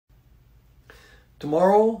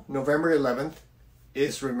Tomorrow, November 11th,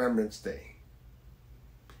 is Remembrance Day.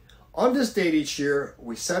 On this date each year,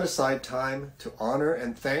 we set aside time to honor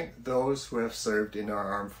and thank those who have served in our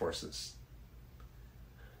armed forces.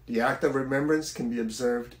 The act of remembrance can be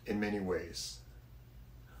observed in many ways.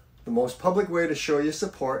 The most public way to show your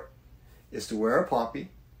support is to wear a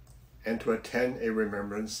poppy and to attend a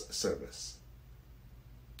remembrance service.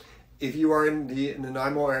 If you are in the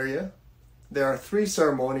Nanaimo area, there are 3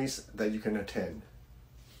 ceremonies that you can attend.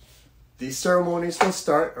 These ceremonies will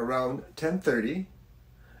start around 10:30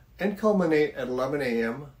 and culminate at 11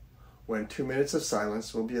 a.m. when 2 minutes of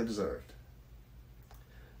silence will be observed.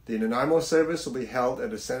 The Nanaimo service will be held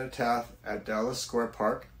at the cenotaph at Dallas Square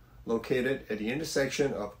Park, located at the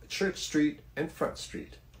intersection of Church Street and Front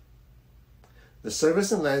Street. The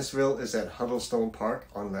service in Lanceville is at Huddlestone Park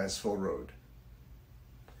on Lanceville Road.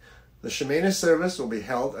 The Shemana service will be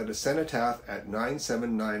held at the cenotaph at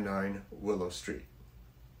 9799 Willow Street.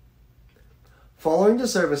 Following the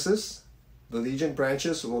services, the Legion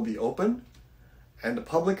branches will be open, and the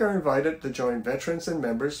public are invited to join veterans and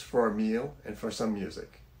members for a meal and for some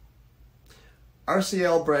music.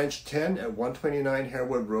 RCL Branch 10 at 129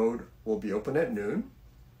 Harewood Road will be open at noon.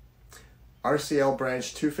 RCL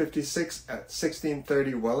Branch 256 at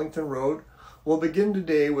 1630 Wellington Road will begin the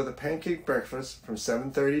day with a pancake breakfast from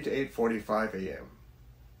 7:30 to 8:45 a.m.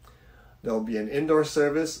 There will be an indoor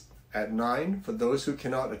service at 9 for those who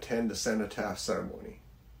cannot attend the cenotaph ceremony.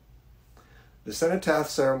 The cenotaph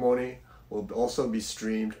ceremony will also be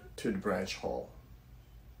streamed to the branch hall.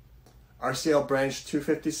 RCL Branch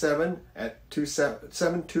 257 at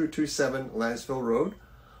 7227 Lanceville Road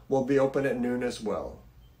will be open at noon as well.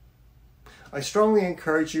 I strongly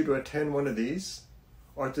encourage you to attend one of these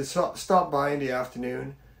or to stop by in the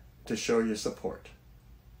afternoon to show your support.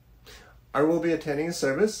 I will be attending a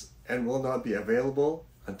service and will not be available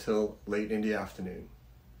until late in the afternoon.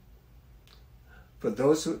 For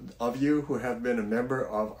those of you who have been a member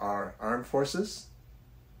of our armed forces,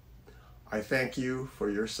 I thank you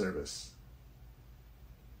for your service.